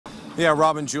Yeah,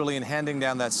 Robin, Julian, handing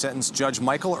down that sentence, Judge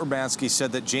Michael Urbanski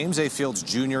said that James A. Fields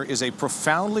Jr. is a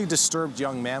profoundly disturbed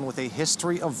young man with a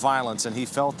history of violence, and he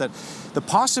felt that the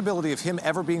possibility of him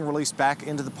ever being released back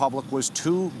into the public was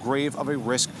too grave of a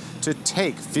risk to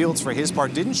take. Fields, for his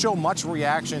part, didn't show much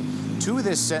reaction to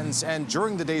this sentence, and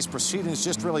during the day's proceedings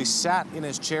just really sat in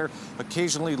his chair,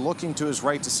 occasionally looking to his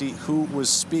right to see who was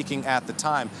speaking at the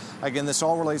time. Again, this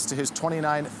all relates to his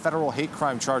 29 federal hate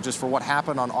crime charges for what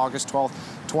happened on August 12th,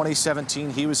 2017.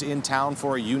 He was in town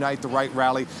for a Unite the Right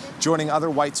rally, joining other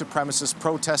white supremacists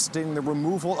protesting the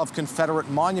removal of Confederate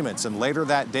monuments. And later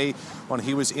that day, when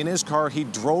he was in his car, he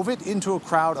drove it into a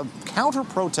crowd of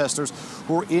counter-protesters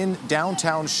who were in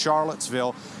downtown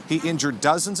Charlottesville. He injured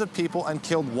dozens of people and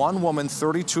killed one woman,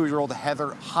 32-year-old Heather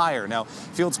Heyer. Now,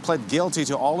 Fields pled guilty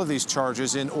to all of these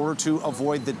charges in order to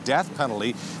avoid the death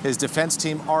penalty. His defense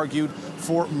team argued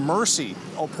for mercy,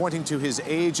 pointing to his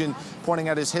age and pointing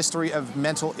out his history of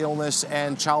mental illness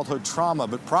and childhood trauma.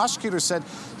 But prosecutors said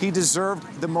he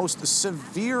deserved the most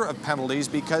severe of penalties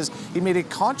because he made a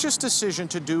conscious decision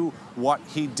to do what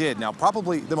he did. Now,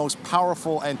 probably the most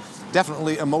powerful and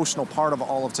definitely emotional part of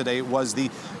all of today was the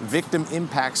victim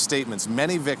impact statements.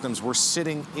 Many victims were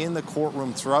sitting in the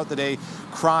courtroom throughout the day,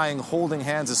 crying, holding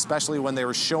hands, especially when they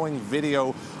were showing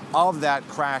video of that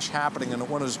crash happening. And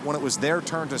when it was their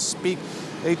turn to speak,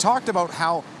 they talked about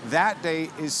how that day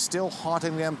is still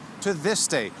haunting them to this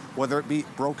day, whether it be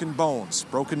broken bones,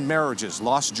 broken marriages,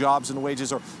 lost jobs and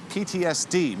wages, or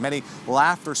PTSD. Many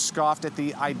laughed or scoffed at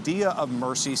the idea of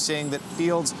mercy, saying that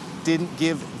Fields didn't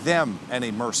give them any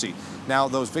mercy. Now,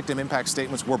 those victim impact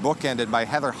statements were bookended by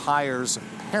Heather Heyer's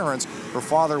parents. Her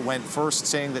father went first,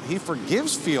 saying that he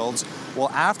forgives Fields. Well,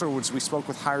 afterwards, we spoke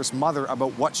with Heyer's mother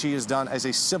about what she has done as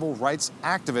a civil rights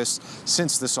activist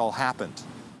since this all happened.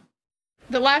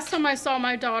 The last time I saw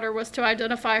my daughter was to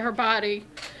identify her body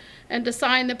and to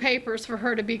sign the papers for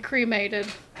her to be cremated.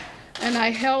 And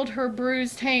I held her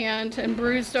bruised hand and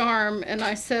bruised arm, and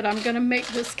I said, "I'm going to make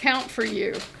this count for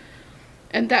you."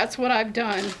 And that's what I've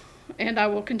done, and I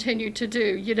will continue to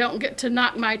do. You don't get to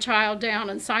knock my child down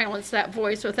and silence that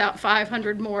voice without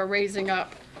 500 more raising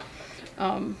up.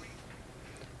 Don't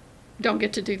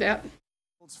get to do that.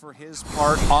 For his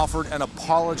part, offered an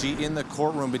apology in the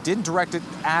courtroom, but didn't direct it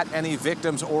at any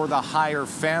victims or the Heyer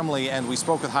family. And we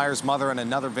spoke with Heyer's mother and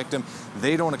another victim.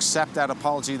 They don't accept that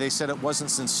apology. They said it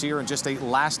wasn't sincere and just a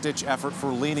last-ditch effort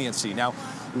for leniency. Now,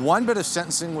 one bit of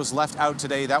sentencing was left out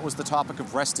today. That was the topic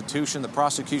of restitution. The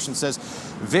prosecution says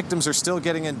victims are still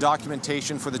getting in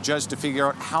documentation for the judge to figure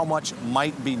out how much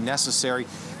might be necessary.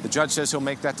 The judge says he'll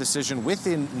make that decision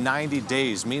within 90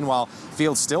 days. Meanwhile,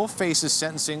 Fields still faces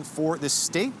sentencing for the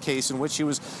state case in which he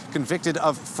was convicted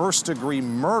of first-degree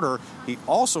murder. He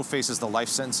also faces the life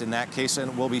sentence in that case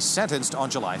and will be sentenced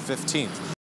on July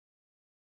 15th.